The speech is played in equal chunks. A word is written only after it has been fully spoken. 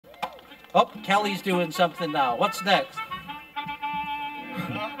Oh, Kelly's doing something now. What's next?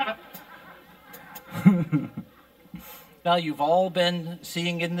 Now, you've all been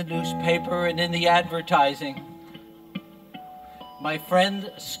seeing in the newspaper and in the advertising. My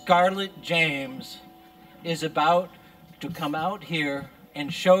friend Scarlett James is about to come out here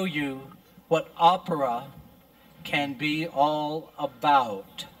and show you what opera can be all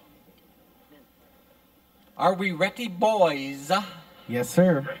about. Are we ready, boys? Yes,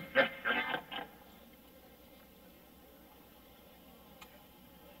 sir.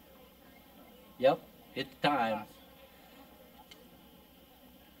 Yep, it's time.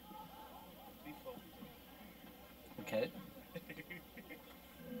 Okay.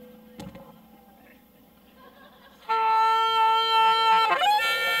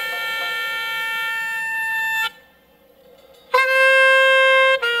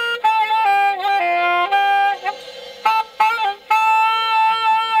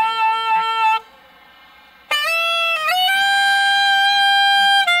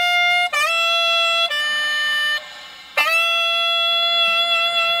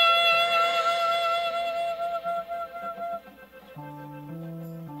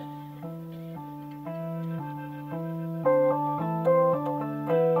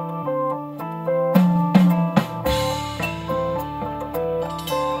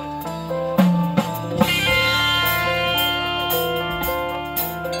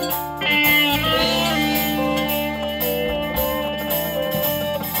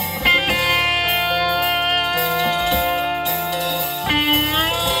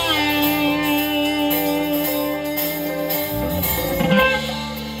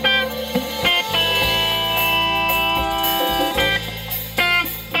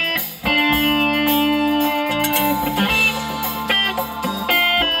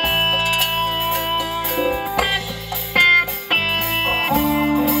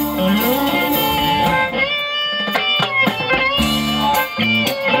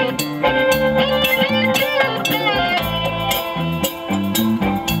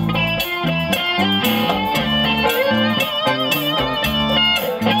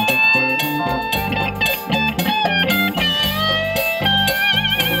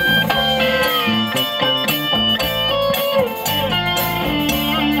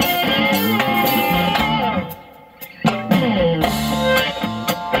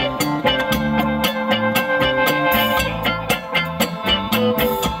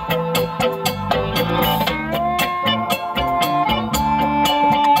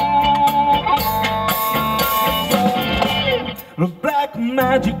 A black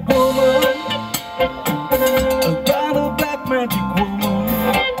magic woman, I got a black magic woman.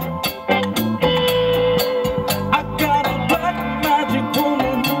 I got a black magic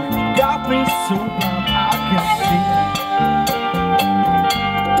woman, got me so blind I can't see.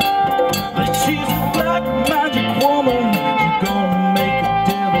 But she's a black magic woman, she's gonna make a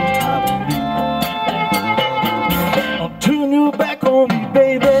devil out of me. I'll turn you back on me,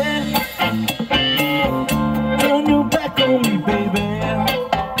 baby. Turn you back on me, baby.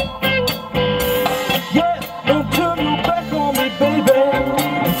 Yeah,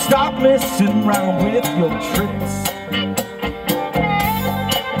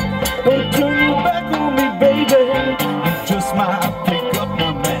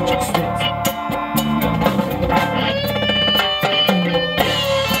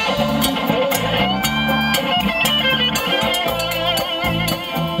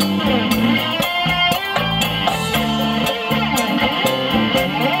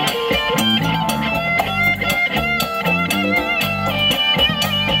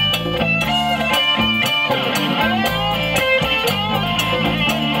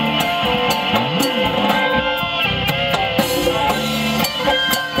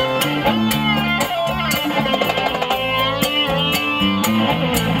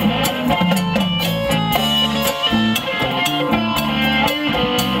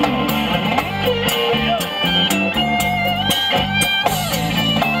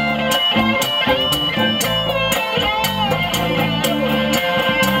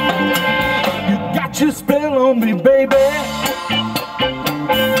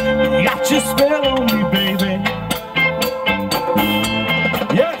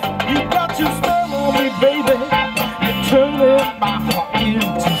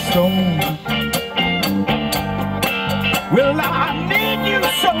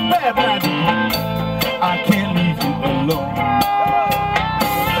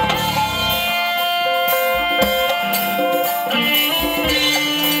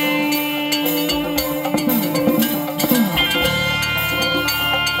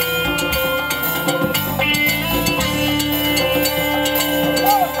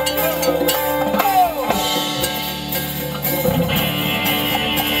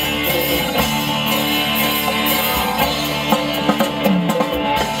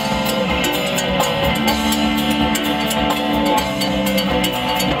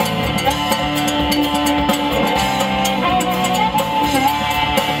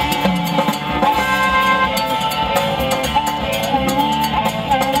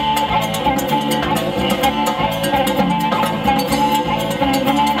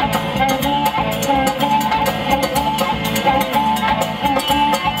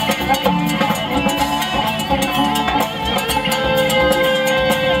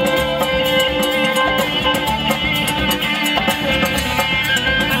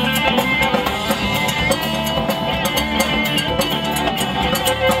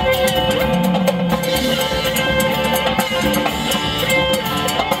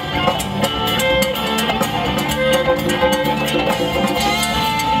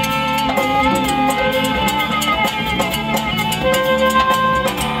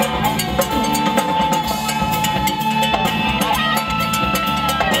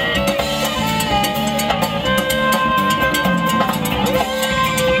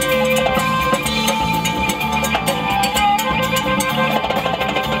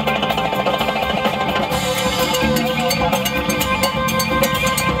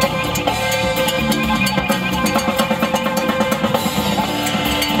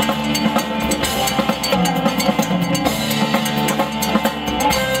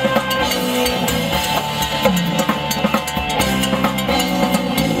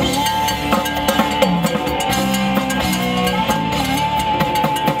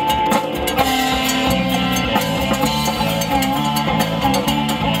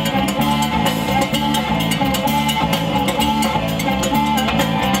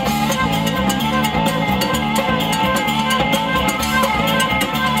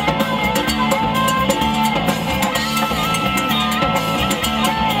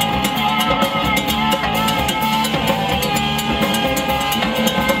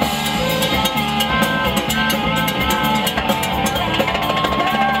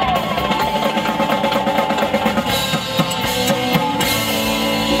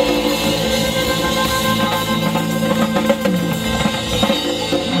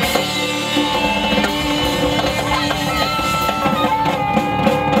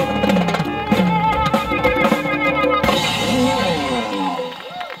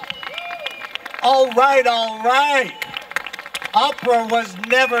 All right, all right. Opera was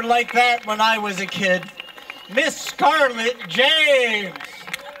never like that when I was a kid. Miss Scarlett James.